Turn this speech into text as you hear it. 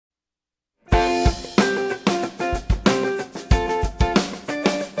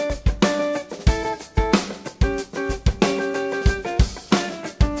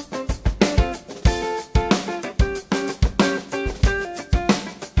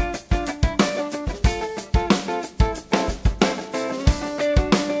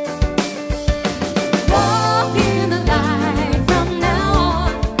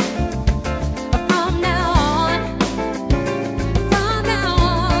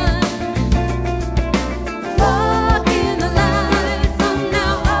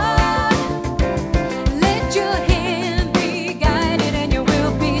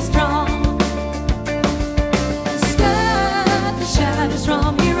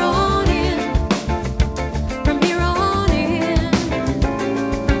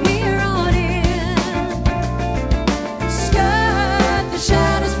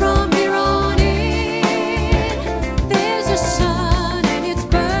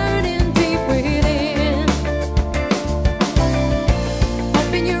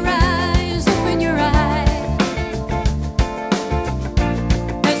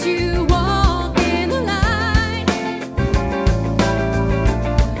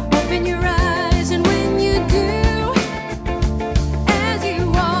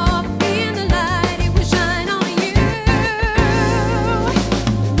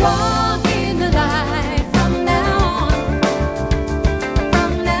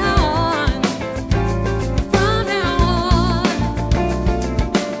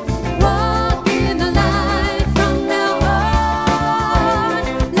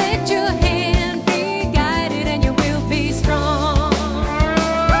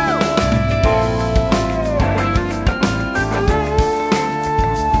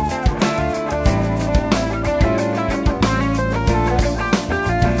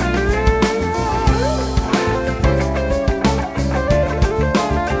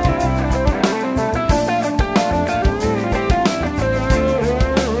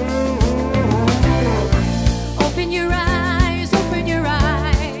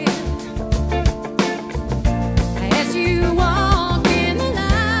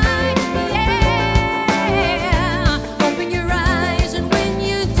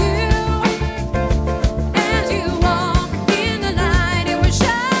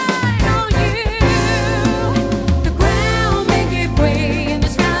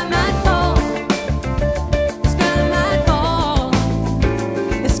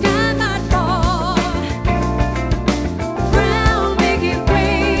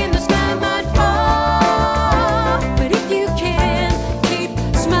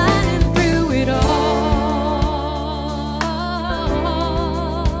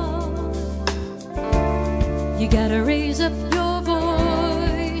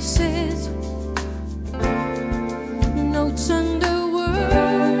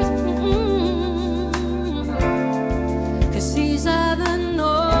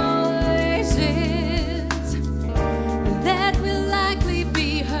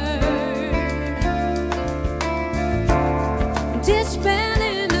spell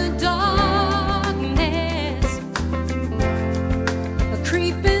in the darkness,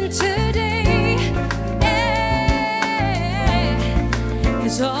 creeping today,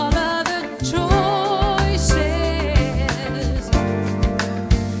 is all of the choices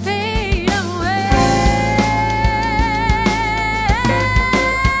fade away.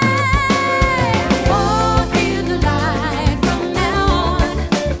 Walk in the light from now on,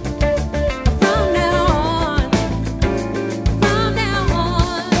 from now on, from now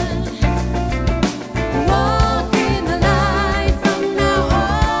on. Walk in the light from now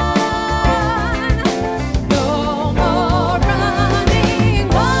on. No more running.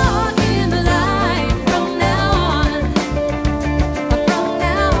 Walk in the light from now on, from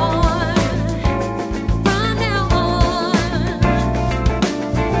now on, from now on.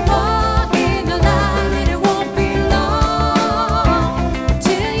 Walk in the light, and it won't be long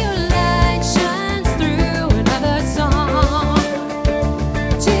till your light shines through another song.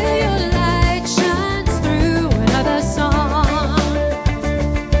 Till your light shines through another song.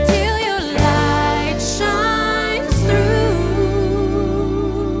 Till your light shines through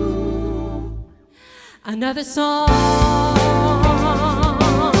another song.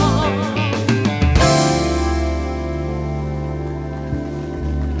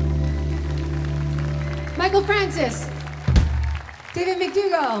 Michael Francis, David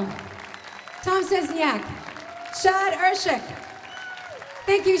MacDougall, Tom Szczesniak, Irschick.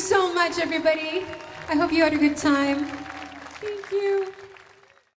 Thank you so much, everybody. I hope you had a good time. Thank you.